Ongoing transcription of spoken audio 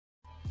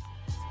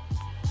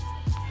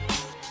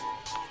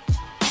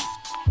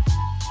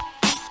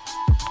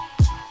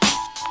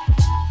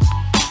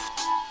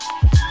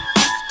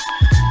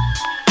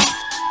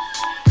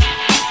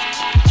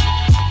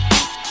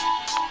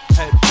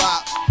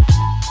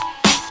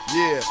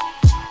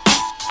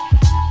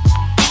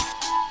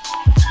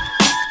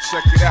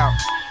Check it out.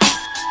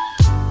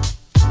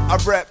 I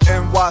rep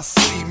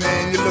NYC,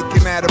 man. You're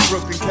looking at a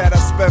Brooklyn cat. I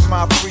spend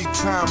my free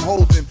time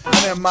holding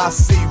an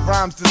MIC.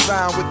 Rhymes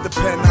designed with the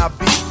pen I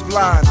beat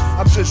blind.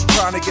 I'm just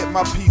trying to get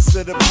my piece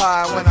of the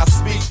pie. When I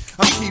speak,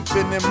 I'm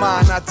keeping in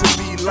mind not to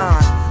be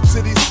lying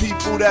to these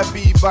people that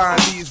be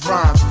buying these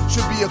rhymes.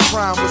 Should be a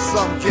crime with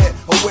some get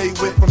away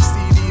with, from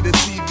CD to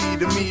TV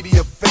to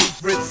media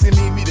favorites. You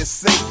need me to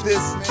say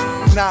this?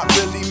 Not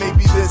really,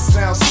 maybe this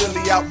sounds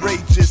silly,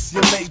 outrageous. You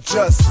may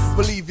just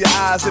believe your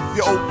eyes if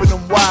you open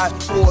them wide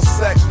for a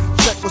sec.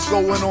 Check what's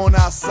going on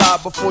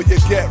outside before you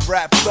get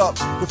wrapped up.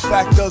 The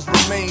fact does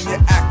remain, you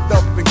act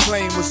up and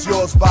claim what's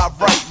yours by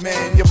right,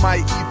 man. You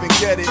might even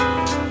get it.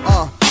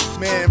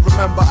 Man,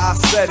 remember I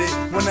said it.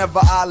 Whenever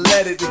I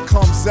let it, it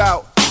comes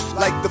out.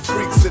 Like the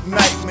freaks at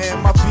night,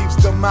 man, my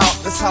peeps them out,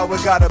 that's how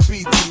it gotta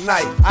be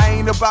tonight. I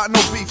ain't about no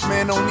beef,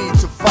 man, no need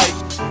to fight.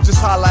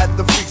 Just holla at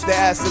the freaks that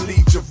ask to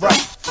lead you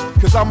right.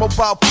 Cause I'm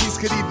about peace,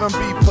 could even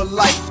be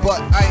polite. But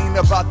I ain't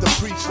about to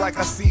preach like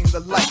I seen the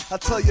light. I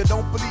tell you,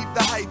 don't believe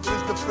the hype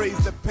is the phrase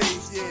that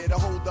pays. Yeah, to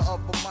hold the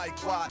upper mic,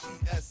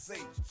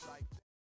 Y-E-S-H.